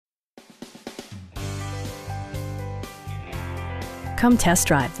Come test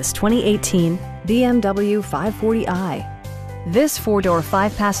drive this 2018 BMW 540i. This four-door,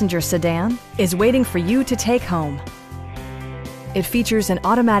 five-passenger sedan is waiting for you to take home. It features an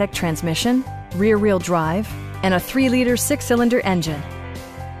automatic transmission, rear-wheel drive, and a 3-liter six-cylinder engine.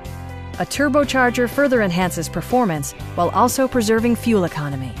 A turbocharger further enhances performance while also preserving fuel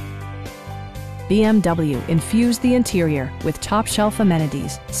economy. BMW infused the interior with top-shelf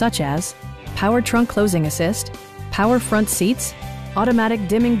amenities such as power trunk closing assist, power front seats, automatic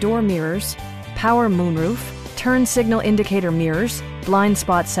dimming door mirrors, power moonroof, turn signal indicator mirrors, blind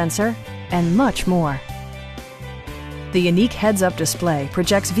spot sensor, and much more. The unique heads-up display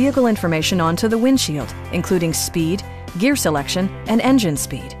projects vehicle information onto the windshield, including speed, gear selection, and engine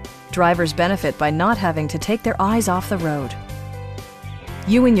speed. Drivers benefit by not having to take their eyes off the road.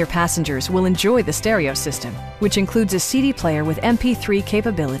 You and your passengers will enjoy the stereo system, which includes a CD player with MP3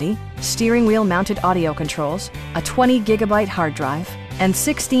 capability, steering wheel mounted audio controls, a 20 gigabyte hard drive, and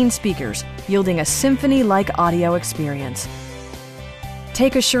 16 speakers, yielding a symphony-like audio experience.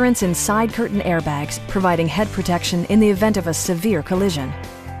 Take assurance in side curtain airbags, providing head protection in the event of a severe collision.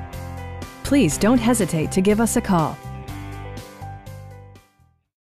 Please don't hesitate to give us a call.